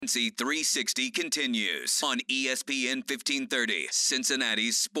Cincy 360 continues on ESPN 1530,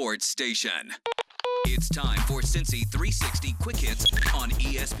 Cincinnati's sports station. It's time for Cincy 360 Quick Hits on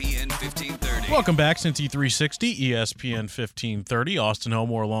ESPN 1530. Welcome back, Cincy 360, ESPN 1530. Austin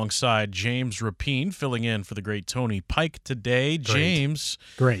Elmore alongside James Rapine, filling in for the great Tony Pike today. James,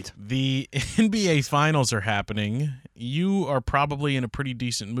 Great. The NBA Finals are happening. You are probably in a pretty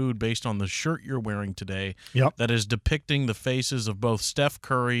decent mood based on the shirt you're wearing today. Yep. That is depicting the faces of both Steph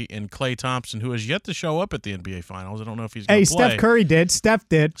Curry and Klay Thompson, who has yet to show up at the NBA Finals. I don't know if he's going to play. Steph Curry did. Steph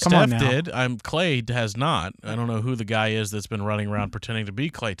did. Come on now. Steph did. Klay has not. I don't know who the guy is that's been running around pretending to be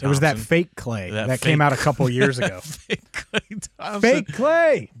Klay Thompson. It was that fake Klay that came out a couple years ago. Fake Klay Thompson. Fake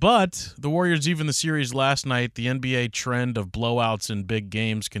Klay. But the Warriors, even the series last night, the NBA trend of blowouts in big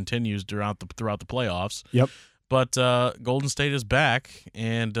games continues throughout the playoffs. Yep. But Golden State is back,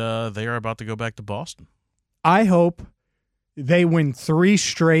 and they are about to go back to Boston. I hope they win three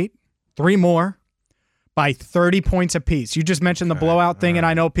more, by 30 points apiece. You just mentioned the blowout thing, and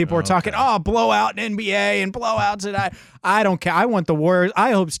I know people are talking, blowout in NBA and blowouts, and I don't care. I want the Warriors.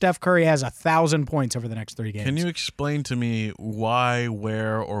 I hope Steph Curry has 1,000 points over the next 3 games. Can you explain to me why,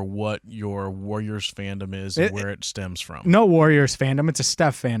 where, or what your Warriors fandom is and where it stems from? No Warriors fandom. It's a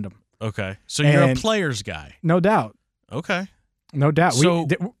Steph fandom. Okay. So you're a players guy. No doubt. Okay. No doubt. So,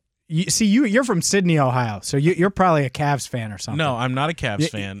 you're from Sydney, Ohio, so you're probably a Cavs fan or something. No, I'm not a Cavs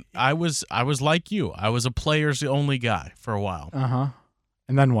fan. I was like you. I was a players-only guy for a while. Uh-huh.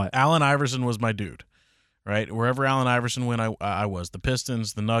 And then what? Allen Iverson was my dude, right? Wherever Allen Iverson went, I was. The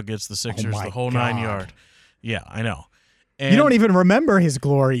Pistons, the Nuggets, the Sixers, the whole 9 yard. Yeah, I know. And you don't even remember his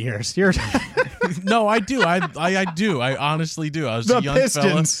glory years. You're No, I do. I do. I honestly do. I was a young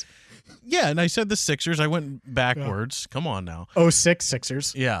Pistons. fella. Yeah, and I said the Sixers. I went backwards. Come on now. 06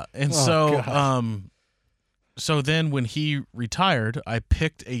 Sixers. Yeah, and so then when he retired, I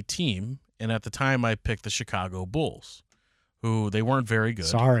picked a team, and at the time I picked the Chicago Bulls, who they weren't very good.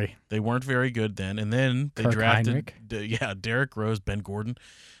 Sorry. They weren't very good then, and then they Kirk drafted Heinrich. Derrick Rose, Ben Gordon,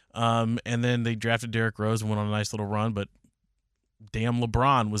 and then they drafted Derrick Rose and went on a nice little run, but damn,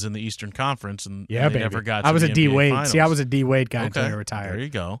 LeBron was in the Eastern Conference, and they never got to I was the a D NBA Wade. Finals. See, I was a D Wade guy until he retired. There you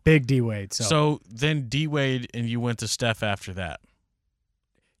go. Big D Wade. So then D Wade, and you went to Steph after that.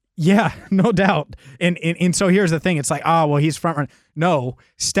 Yeah, no doubt. And so here's the thing. It's like, he's front runner. No,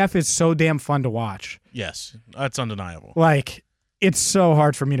 Steph is so damn fun to watch. Yes, that's undeniable. Like, it's so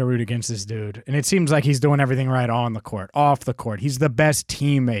hard for me to root against this dude. And it seems like he's doing everything right on the court, off the court. He's the best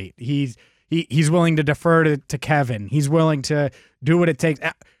teammate. He's willing to defer to Kevin. He's willing to do what it takes.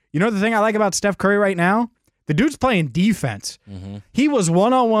 You know the thing I like about Steph Curry right now? The dude's playing defense. Mm-hmm. He was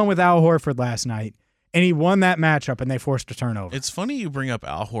one-on-one with Al Horford last night, and he won that matchup, and they forced a turnover. It's funny you bring up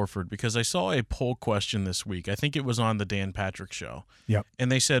Al Horford because I saw a poll question this week. I think it was on the Dan Patrick Show. Yep.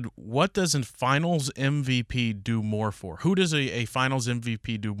 And they said, what does a finals MVP do more for? Who does a finals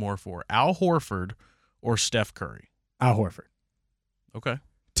MVP do more for, Al Horford or Steph Curry? Al Horford. Okay.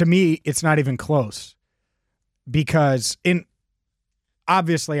 To me, it's not even close because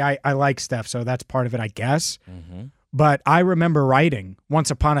obviously I like Steph, so that's part of it, I guess. Mm-hmm. But I remember writing once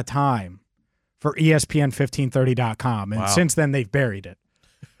upon a time for ESPN1530.com, and since then they've buried it.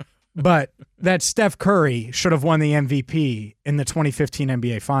 But that Steph Curry should have won the MVP in the 2015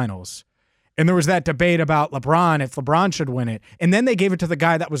 NBA Finals. And there was that debate about LeBron, if LeBron should win it. And then they gave it to the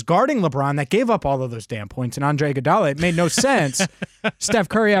guy that was guarding LeBron that gave up all of those damn points, and Andre Iguodala. It made no sense. Steph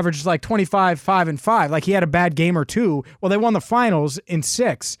Curry averages like 25, 5, and 5. Like he had a bad game or two. Well, they won the finals in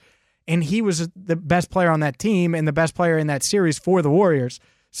 6. And he was the best player on that team and the best player in that series for the Warriors.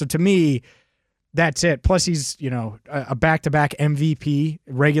 So to me, that's it. Plus he's, a back-to-back MVP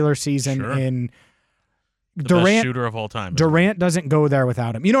regular season in Durant, best shooter of all time. Durant doesn't go there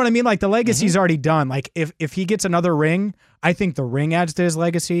without him. You know what I mean? Like the legacy's already done. Like if he gets another ring, I think the ring adds to his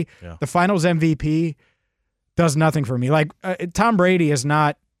legacy. Yeah. The Finals MVP does nothing for me. Like Tom Brady is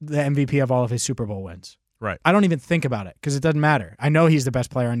not the MVP of all of his Super Bowl wins. Right. I don't even think about it because it doesn't matter. I know he's the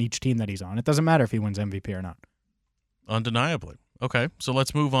best player on each team that he's on. It doesn't matter if he wins MVP or not. Undeniably. Okay, so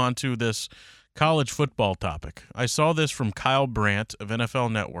let's move on to this college football topic. I saw this from Kyle Brandt of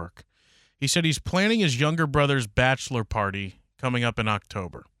NFL Network. He said he's planning his younger brother's bachelor party coming up in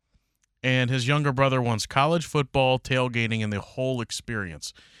October. And his younger brother wants college football, tailgating, and the whole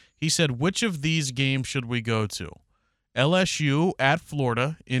experience. He said, which of these games should we go to? LSU at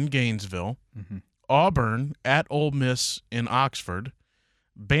Florida in Gainesville, Auburn at Ole Miss in Oxford,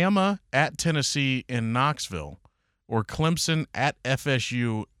 Bama at Tennessee in Knoxville, or Clemson at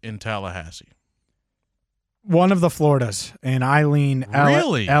FSU in Tallahassee? One of the Floridas, and I lean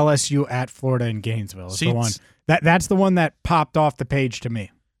really? LSU at Florida in Gainesville is the one. That's the one that popped off the page to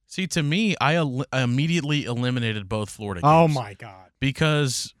me. See, to me, I immediately eliminated both Florida games. Oh my God.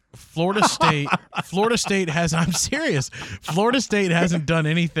 Because Florida State has, I'm serious, Florida State hasn't done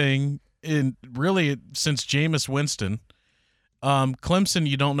anything since Jameis Winston. Clemson,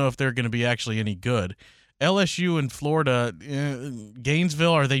 you don't know if they're going to be actually any good. LSU and Florida,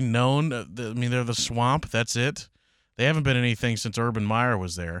 Gainesville, are they known? They're the swamp. That's it. They haven't been anything since Urban Meyer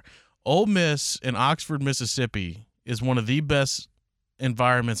was there. Ole Miss in Oxford, Mississippi is one of the best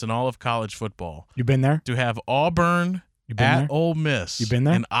environments in all of college football. You been there? To have Auburn at Ole Miss. You been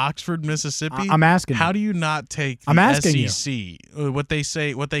there? In Oxford, Mississippi. I'm asking. How do you not take the SEC? What they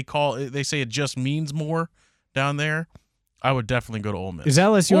say it just means more down there. I would definitely go to Ole Miss. Is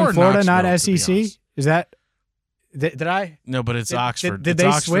LSU in Florida not SEC? Is that did I? No, but it's Oxford. Did it's they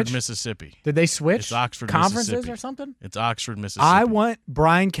Oxford, switch? Mississippi. Did they switch? It's Oxford, conferences Mississippi. Or something? It's Oxford, Mississippi. I want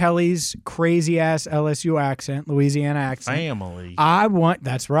Brian Kelly's crazy ass LSU accent, Louisiana accent. Family.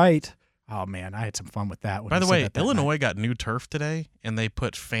 That's right. Oh man, I had some fun with that. By the way, Illinois got new turf today, and they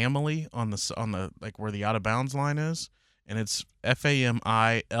put family on the like where the out of bounds line is, and it's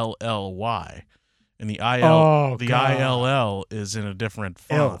FAMILLY, and the ILL is in a different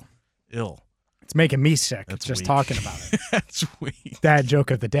font. Ill. It's making me sick. That's just weak. Talking about it. That's weak. Dad joke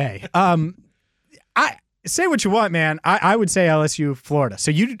of the day. I say what you want, man. I would say LSU, Florida.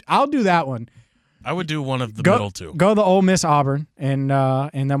 So I'll do that one. I would do one of the middle two. Go the Ole Miss Auburn, and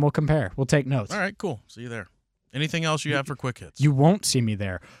then we'll compare. We'll take notes. All right, cool. See you there. Anything else you have for quick hits? You won't see me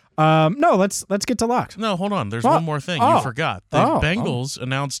there. No, let's get to locks. No, hold on. There's one more thing you forgot. The Bengals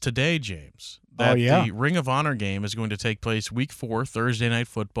announced today, James, that the Ring of Honor game is going to take place Week 4, Thursday Night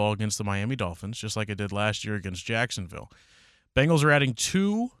Football against the Miami Dolphins, just like it did last year against Jacksonville. Bengals are adding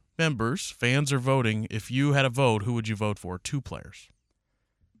 2 members. Fans are voting. If you had a vote, who would you vote for? 2 players.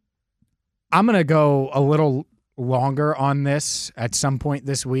 I'm going to go a little longer on this at some point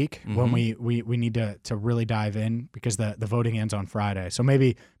this week when we need to really dive in because the voting ends on Friday. So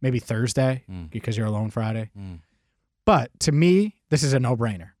maybe Thursday because you're alone Friday. But to me, this is a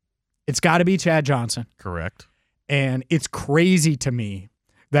no-brainer. It's got to be Chad Johnson. Correct. And it's crazy to me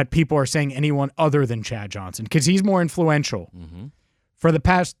that people are saying anyone other than Chad Johnson because he's more influential for the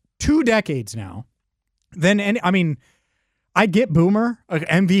past 2 decades now than any. I mean, I get Boomer,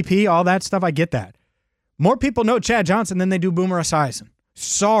 MVP, all that stuff. I get that. More people know Chad Johnson than they do Boomer Esiason.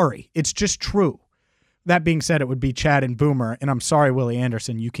 Sorry. It's just true. That being said, it would be Chad and Boomer, and I'm sorry, Willie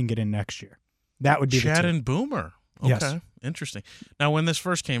Anderson, you can get in next year. That would be Chad the and Boomer. Okay. Yes. Interesting. Now, when this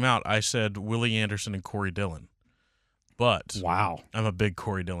first came out, I said Willie Anderson and Corey Dillon. But wow, I'm a big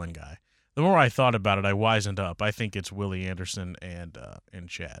Corey Dillon guy. The more I thought about it, I wisened up. I think it's Willie Anderson and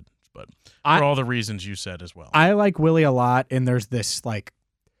Chad. But for all the reasons you said as well. I like Willie a lot, and there's this, like,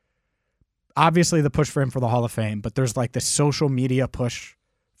 obviously the push for him for the Hall of Fame, but there's, like, this social media push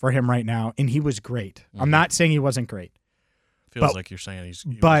for him right now, and he was great. I'm not saying he wasn't great. Feels like you're saying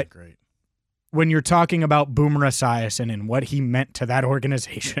he wasn't great. When you're talking about Boomer Esiason and what he meant to that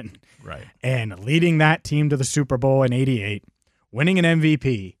organization, right, and leading that team to the Super Bowl in '88, winning an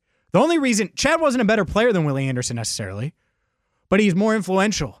MVP, the only reason Chad wasn't a better player than Willie Anderson necessarily, but he's more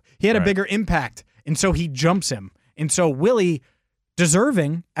influential. He had a bigger impact, and so he jumps him. And so Willie,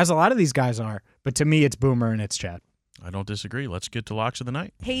 deserving, as a lot of these guys are, but to me it's Boomer and it's Chad. I don't disagree. Let's get to Locks of the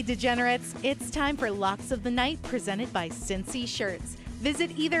Night. Hey, degenerates. It's time for Locks of the Night presented by Cincy Shirts.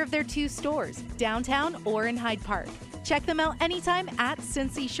 Visit either of their 2 stores, downtown or in Hyde Park. Check them out anytime at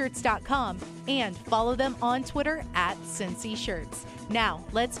cincyshirts.com and follow them on Twitter at Cincy Shirts. Now,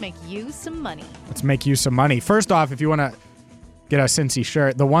 let's make you some money. Let's make you some money. First off, if you want to get a Cincy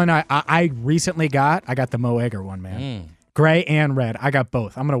shirt, the one I recently got, I got the Mo Egger one, man. Gray and red. I got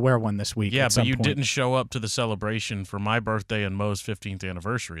both. I'm going to wear one this week. Yeah, but you point. didn't show up to the celebration for my birthday and Mo's 15th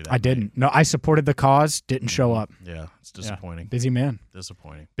anniversary. I didn't. No, I supported the cause, didn't show up. Yeah, it's disappointing. Yeah, busy man.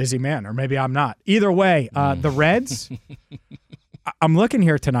 Disappointing. Busy man, or maybe I'm not. Either way, the Reds, I'm looking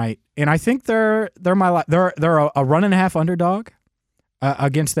here tonight, and I think they're a 1.5 underdog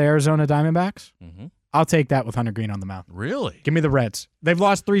against the Arizona Diamondbacks. I'll take that with Hunter Green on the mound. Really? Give me the Reds. They've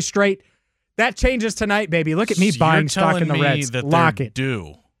lost 3 straight. That changes tonight, baby. Look at me buying stock in the Reds. That Lock they're it.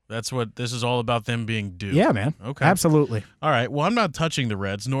 Due. That's what this is all about, them being due. Yeah, man. Okay. Absolutely. All right. Well, I'm not touching the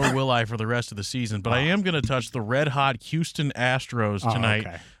Reds, nor will I for the rest of the season, but I am going to touch the red-hot Houston Astros tonight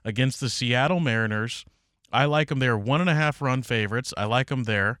against the Seattle Mariners. I like them. They're 1.5-run favorites. I like them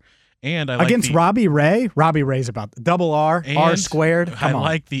there. And I like against Robbie Ray. Robbie Ray's about double R, R squared. I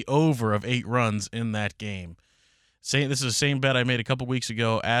like the over of 8 runs in that game. This is the same bet I made a couple weeks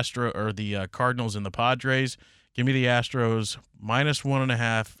ago. The Cardinals and the Padres. Give me the Astros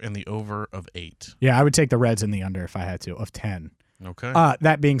 -1.5 and the over of 8. Yeah, I would take the Reds in the under if I had to, of 10. Okay.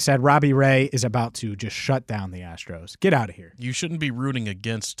 That being said, Robbie Ray is about to just shut down the Astros. Get out of here. You shouldn't be rooting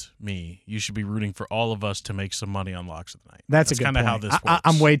against me. You should be rooting for all of us to make some money on Locks of the Night. That's a good point. That's kind of how this works.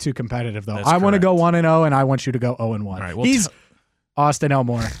 I'm way too competitive, though. That's I want to go correct. 1-0, and I want you to go 0-1. All right, well, He's Austin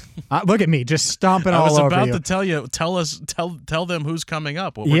Elmore. Look at me, just stomping all over you. I was about to tell you. Tell them who's coming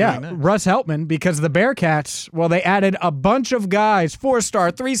up. What we're doing next. Russ Heltman, because the Bearcats, well, they added a bunch of guys,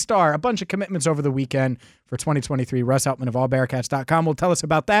 4-star, 3-star, a bunch of commitments over the weekend for 2023. Russ Heltman of allbearcats.com will tell us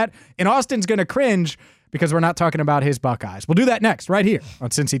about that. And Austin's going to cringe because we're not talking about his Buckeyes. We'll do that next, right here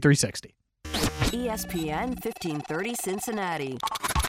on Cincy 360. ESPN 1530 Cincinnati.